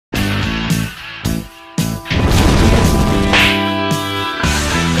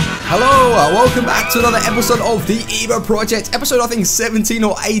Hello, welcome back to another episode of the Ibra Project, episode I think 17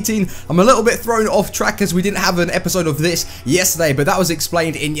 or 18. I'm a little bit thrown off track as we didn't have an episode of this yesterday, but that was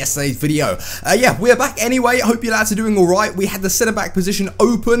explained in yesterday's video. Yeah, we're back anyway. I hope you lads are doing alright. We had the centre back position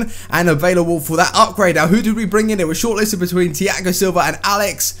open and available for that upgrade. Now, who did we bring in? It was shortlisted between Thiago Silva and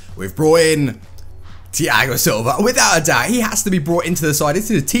Alex. We've brought in Thiago Silva, without a doubt. He has to be brought into the side. This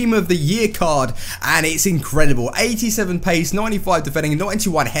is a Team of the Year card, and it's incredible. 87 pace, 95 defending,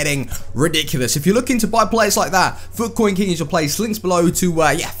 91 heading. Ridiculous. If you're looking to buy players like that, Footcoin King is your place. Links below to,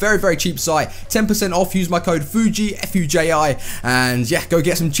 yeah, very cheap site. 10% off. Use my code FUJI, F-U-J-I, and yeah, go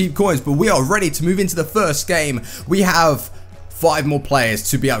get some cheap coins. But we are ready to move into the first game. We have 5 more players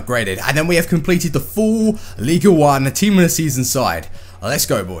to be upgraded, and then we have completed the full Liga 1 Team of the Season side. Let's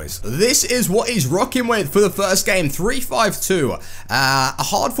go, boys. This is what he's rocking with for the first game. 3-5-2. A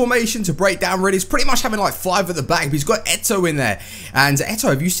hard formation to break down, really. He's pretty much having like 5 at the back, but he's got Eto in there. And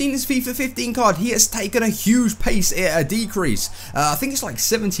Eto, have you seen his FIFA 15 card? He has taken a huge pace decrease. I think it's like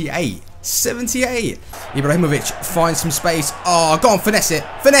 78. 78. Ibrahimovic finds some space. Oh, go on, finesse it.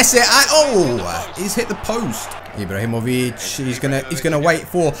 Finesse it. Oh, he's hit the post. Ibrahimovic, he's gonna wait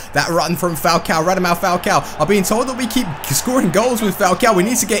for that run from Falcao, Radamel Falcao. I've been told that we keep scoring goals with Falcao. We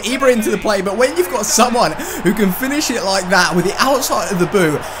need to get Ibra into the play, but when you've got someone who can finish it like that with the outside of the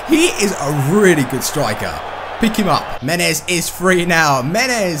boot, he is a really good striker. Pick him up. Menez is free now.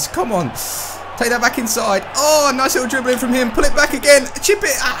 Menez, come on. Take that back inside. Oh, nice little dribbling from him. Pull it back again. Chip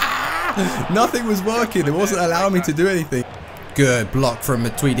it. Ah! Nothing was working. It wasn't allowing me to do anything. Good block from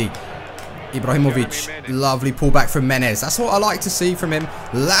Matuidi. Ibrahimovic, lovely pullback from Menez. That's what I like to see from him.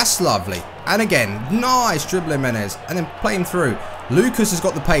 That's lovely. And again, nice dribbling Menez. And then playing through. Lucas has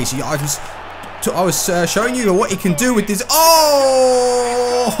got the pace. I was showing you what he can do with this.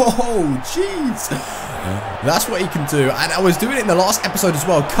 Oh, jeez. That's what he can do. And I was doing it in the last episode as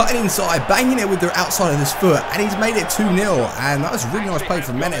well. Cutting inside, banging it with the outside of his foot. And he's made it 2-0. And that was a really nice play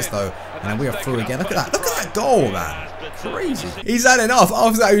from Menez, though. And then we are through again. Look at that. Look at that goal, man. Crazy. He's had enough.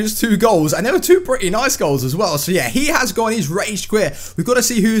 After that, it was 2 goals, and there were 2 pretty nice goals as well. So yeah, he has gone. He's rage quit. We've got to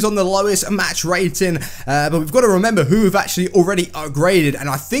see who's on the lowest match rating, but we've got to remember who we've actually already upgraded, and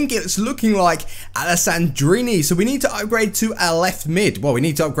I think it's looking like Alessandrini. So we need to upgrade to a left mid. Well, we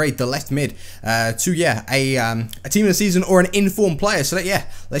need to upgrade the left mid to yeah a team of the season or an informed player. So that, yeah,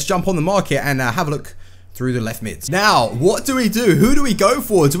 let's jump on the market and have a look through the left mids. Now, what do we do? Who do we go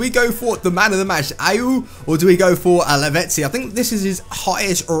for? Do we go for the man of the match, Ayu, or do we go for Lavezzi? I think this is his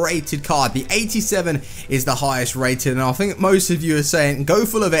highest rated card. The 87 is the highest rated, and I think most of you are saying go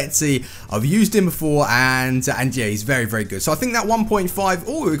for Lavezzi. I've used him before, and yeah, he's very good. So I think that 1.5.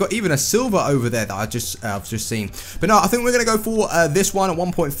 Oh, we've got even a silver over there that I've just seen. But no, I think we're gonna go for this one at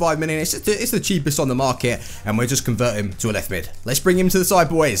 1.5 million. It's the cheapest on the market, and we'll just convert him to a left mid. Let's bring him to the side,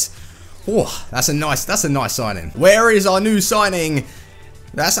 boys. Oh, that's a nice signing. Where is our new signing?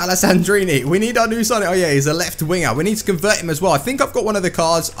 That's Alessandrini. We need our new signing. Oh yeah, he's a left winger. We need to convert him as well. I think I've got one of the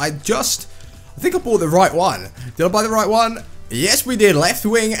cards. I think I bought the right one. Did I buy the right one? Yes, we did. Left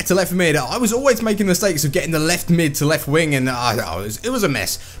wing to left mid. I was always making mistakes of getting the left mid to left wing, and it was a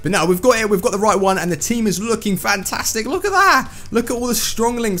mess. But now we've got it. We've got the right one, and the team is looking fantastic. Look at that. Look at all the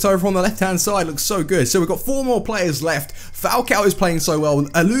strong links over on the left-hand side. Looks so good. So we've got 4 more players left. Falcao is playing so well.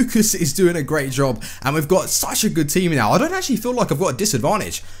 Lucas is doing a great job, and we've got such a good team now. I don't actually feel like I've got a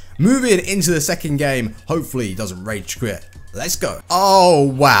disadvantage. Moving into the second game. Hopefully he doesn't rage quit. Let's go. Oh,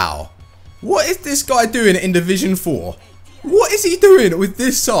 wow. What is this guy doing in Division 4? What is he doing with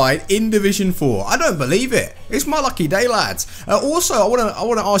this side in Division 4? I don't believe it. It's my lucky day, lads. Also, I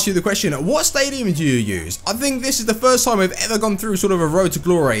want to ask you the question: what stadium do you use? I think this is the first time we've ever gone through sort of a road to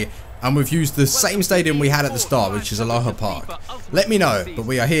glory, and we've used the same stadium we had at the start, which is Aloha Park. Let me know. But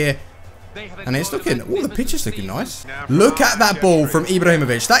we are here, and it's looking. Oh, the pitch is looking nice. Look at that ball from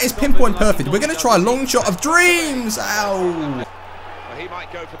Ibrahimovic. That is pinpoint perfect. We're going to try a long shot of dreams. Ow.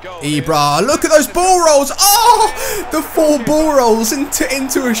 Ibra, look at those ball rolls. Oh, the 4 ball rolls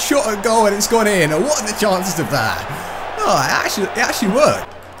into a shot at goal, and it's gone in. What are the chances of that? Oh, it actually worked.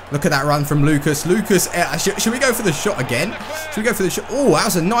 Look at that run from Lucas. Lucas, should we go for the shot again? Should we go for the shot? Oh, that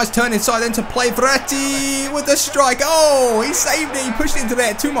was a nice turn inside then to play. Verratti with the strike. Oh, he saved it. He pushed it into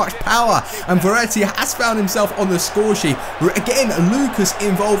there. Too much power. And Verratti has found himself on the score sheet. Again, Lucas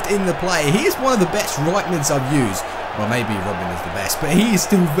involved in the play. He is one of the best right mids I've used. Well, maybe Robin is the best, but he is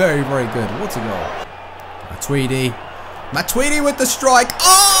still very good. What a goal. Matuidi with the strike.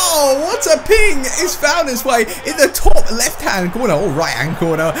 Oh, what a ping. It's found its way in the top left-hand corner or right-hand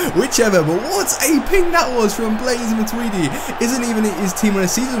corner, whichever. But what a ping that was from Blaise Matuidi. Isn't even his team on a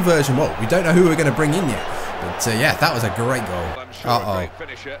season version. Well, we don't know who we're going to bring in yet. But yeah, that was a great goal.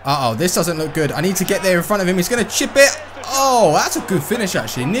 Uh-oh, this doesn't look good. I need to get there in front of him. He's going to chip it. Oh, that's a good finish,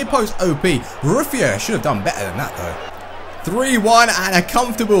 actually. Near post OP. Rufio should have done better than that, though. 3-1 and a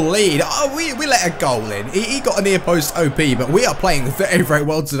comfortable lead. Oh, we let a goal in. He got a near post OP, but we are playing very, very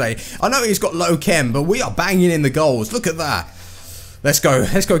well today. I know he's got low chem, but we are banging in the goals. Look at that. Let's go.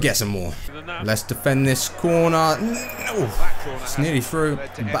 Let's go get some more. Let's defend this corner. No. It's nearly through.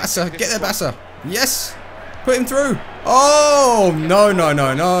 Bassa. Get there, Bassa. Yes. Put him through. Oh, no, no,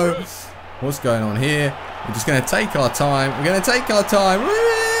 no, no. What's going on here? We're just going to take our time. We're going to take our time.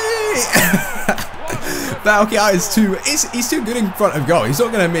 Falcao is he's too good in front of goal. He's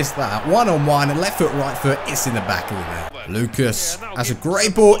not going to miss that. One-on-one, left foot, right foot. It's in the back of the net. Lucas has a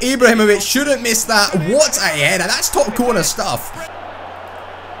great ball. Ibrahimovic shouldn't miss that. What a header. That's top corner stuff.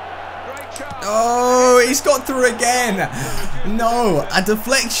 Oh, he's got through again. No, a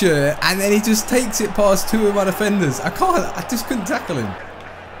deflection, and then he just takes it past two of my defenders. I just couldn't tackle him.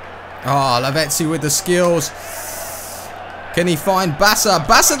 Oh, Lavezzi with the skills. Can he find Bassa?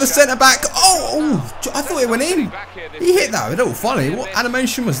 Bassa, the centre back. Oh, I thought it went in. He hit that. It's all funny. What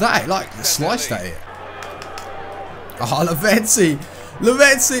animation was that? It like sliced at it. Oh, Lavezzi.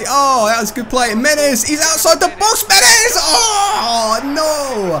 Lavezzi, oh, that was a good play. Menez, he's outside the box. Menez, oh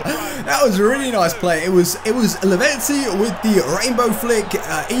no, that was a really nice play. It was Lavezzi with the rainbow flick.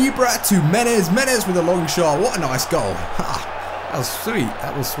 Ibra to Menez. Menez with a long shot. What a nice goal. That was sweet.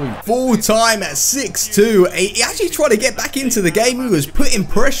 That was sweet. Full time at 6-2. He actually tried to get back into the game. He was putting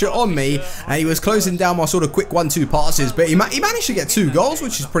pressure on me, and he was closing down my sort of quick 1-2 passes. But he managed to get 2 goals,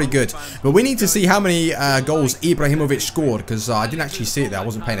 which is pretty good. But we need to see how many goals Ibrahimovic scored, because I didn't actually see it there. I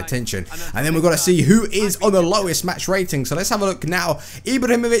wasn't paying attention. And then we've got to see who is on the lowest match rating. So let's have a look now.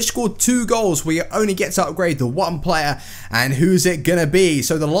 Ibrahimovic scored 2 goals. We only get to upgrade the 1 player, and who's it gonna be?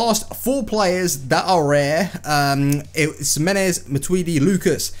 So the last 4 players that are rare. It's Menez, Matuidi,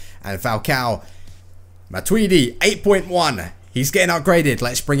 Lucas, and Falcao. Matuidi, 8.1. He's getting upgraded.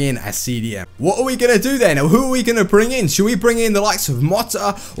 Let's bring in a CDM. What are we going to do then? Who are we going to bring in? Should we bring in the likes of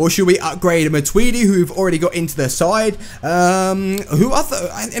Motta, or should we upgrade Matuidi, who we've already got into the side?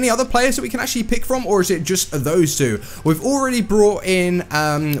 Any other players that we can actually pick from, or is it just those 2? We've already brought in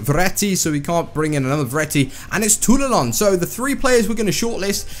Verratti, so we can't bring in another Verratti, and it's Toulon. So the 3 players we're going to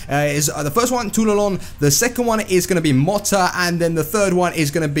shortlist is the first one, Toulon, the second one is going to be Motta, and then the third one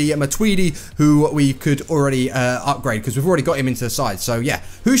is going to be Matuidi, who we could already upgrade, because we've already got him into the side. So yeah,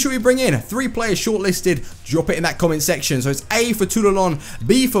 who should we bring in? 3 players shortlisted. Drop it in that comment section. So it's A for Toulon,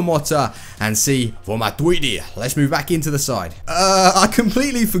 B for Motta, and C for Matuidi. Let's move back into the side. I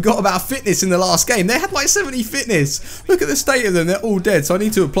completely forgot about fitness in the last game. They had like 70 fitness. Look at the state of them. They're all dead. So I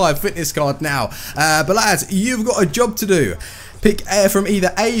need to apply a fitness card now. But lads, you've got a job to do. Pick from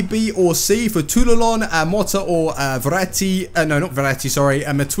either A, B, or C for Toulon, Motta, or Verratti. No, not Verratti, sorry.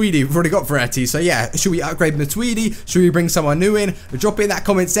 Matuidi. We've already got Verratti. So yeah, should we upgrade Matuidi? Should we bring someone new in? Drop it in that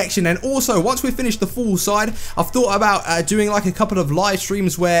comment section. And also, once we finish the full side, I've thought about doing like a couple of live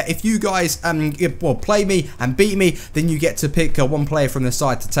streams where if you guys play me and beat me, then you get to pick 1 player from the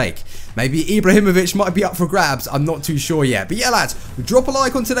side to take. Maybe Ibrahimovic might be up for grabs. I'm not too sure yet. But yeah, lads, drop a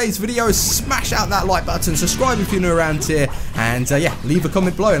like on today's video. Smash out that like button. Subscribe if you're new around here. And yeah, leave a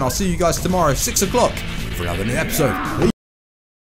comment below. And I'll see you guys tomorrow, 6 o'clock, for another new episode.